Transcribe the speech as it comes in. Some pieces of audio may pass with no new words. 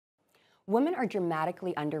Women are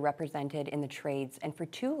dramatically underrepresented in the trades, and for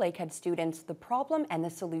two Lakehead students, the problem and the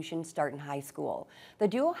solution start in high school. The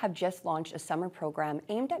duo have just launched a summer program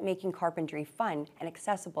aimed at making carpentry fun and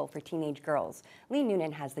accessible for teenage girls. Lee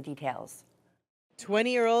Noonan has the details.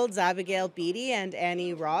 20-year-olds Abigail Beatty and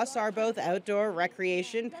Annie Ross are both outdoor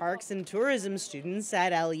recreation, parks, and tourism students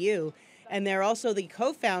at LU. And they're also the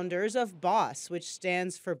co-founders of BOSS, which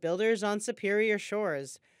stands for Builders on Superior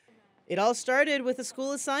Shores. It all started with a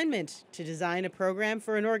school assignment to design a program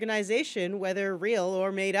for an organization, whether real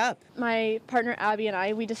or made up. My partner Abby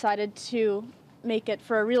and we decided to make it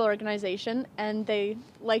for a real organization, and they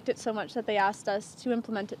liked it so much that they asked us to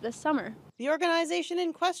implement it this summer. The organization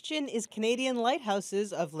in question is Canadian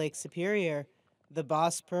Lighthouses of Lake Superior. The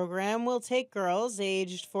BOSS program will take girls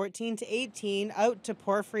aged 14 to 18 out to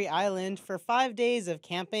Porphyry Island for 5 days of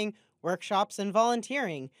camping, workshops, and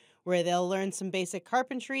volunteering, where they'll learn some basic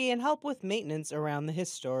carpentry and help with maintenance around the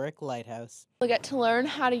historic lighthouse. We'll get to learn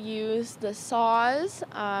how to use the saws,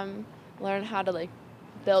 learn how to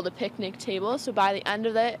build a picnic table. So by the end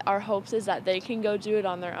of it, our hopes is that they can go do it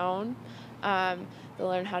on their own. They'll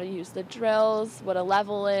learn how to use the drills, what a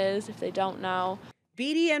level is if they don't know.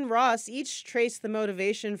 Beatty and Ross each trace the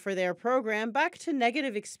motivation for their program back to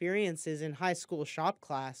negative experiences in high school shop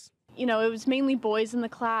class. You know, it was mainly boys in the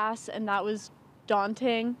class, and that was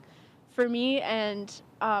daunting for me, and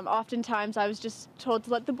oftentimes I was just told to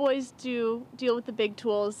let the boys deal with the big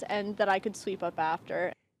tools and that I could sweep up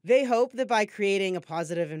after. They hope that by creating a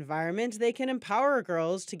positive environment, they can empower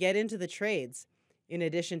girls to get into the trades. In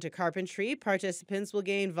addition to carpentry, participants will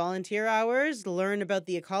gain volunteer hours, learn about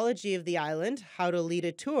the ecology of the island, how to lead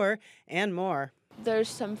a tour, and more. There's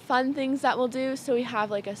some fun things that we'll do. So we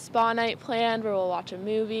have a spa night planned where we'll watch a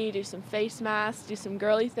movie, do some face masks, do some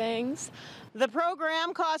girly things. The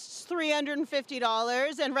program costs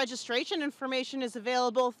 $350, and registration information is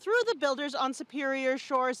available through the Builders on Superior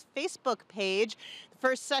Shores Facebook page. The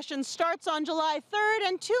first session starts on July 3rd,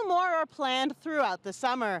 and 2 more are planned throughout the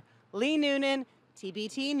summer. Lee Noonan,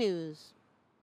 TBT News.